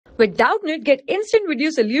With Doubtnut, get instant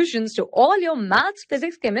video solutions to all your maths,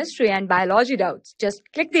 physics, chemistry, and biology doubts. Just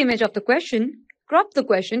click the image of the question, crop the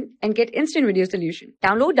question, and get instant video solution.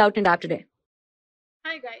 Download Doubtnut app today.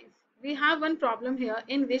 Hi guys, we have one problem here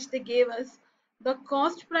in which they gave us the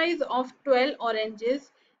cost price of 12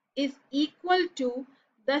 oranges is equal to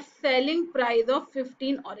the selling price of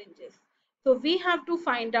 15 oranges. So we have to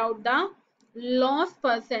find out the loss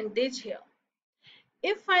percentage here.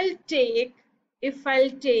 If I'll take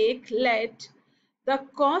let the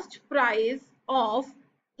cost price of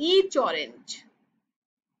each orange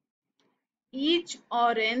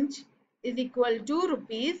is equal to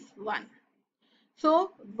 ₹1.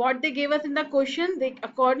 So what they gave us in the question,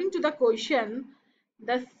 according to the question,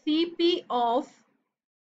 the CP of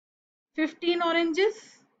 15 oranges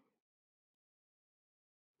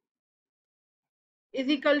is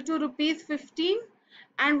equal to ₹15.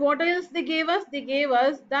 And what else they gave us? They gave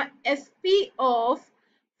us the SP of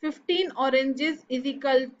 15 oranges is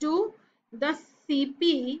equal to the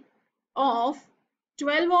CP of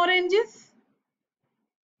 12 oranges.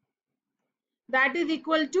 That is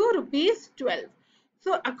equal to ₹12.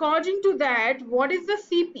 So according to that, what is the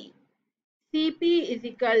CP? CP is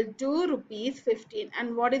equal to ₹15.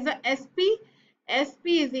 And what is the SP?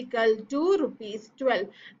 SP is equal to ₹12.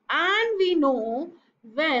 And we know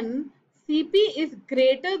when CP is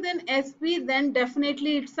greater than SP, then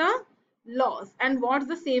definitely it's a loss. And what's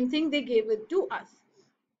the same thing they gave it to us?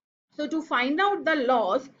 So to find out the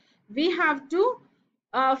loss, we have to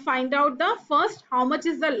find out the first how much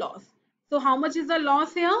is the loss. So how much is the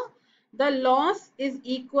loss here? The loss is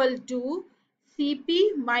equal to CP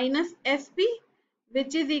minus SP,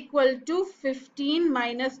 which is equal to 15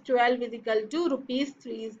 minus 12 is equal to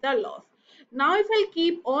 ₹3 is the loss. Now if I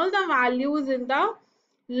keep all the values in the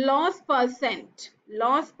loss percent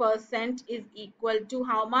is equal to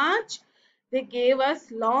how much? They gave us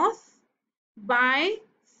loss by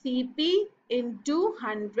CP into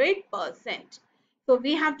 100%. So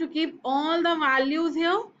we have to keep all the values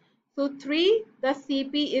here. So 3, the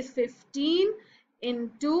CP is 15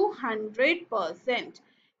 into 100%.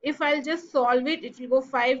 If I'll just solve it, it will go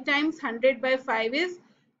 5 times 100 by 5 is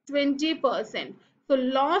 20%. So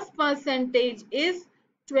loss percentage is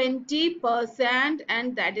 20%,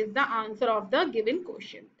 and that is the answer of the given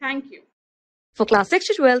question. Thank you. For class 6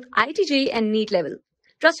 to 12, IIT JEE and NEET level.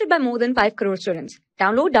 Trusted by more than 5 crore students.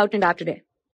 Download Doubtnut app today.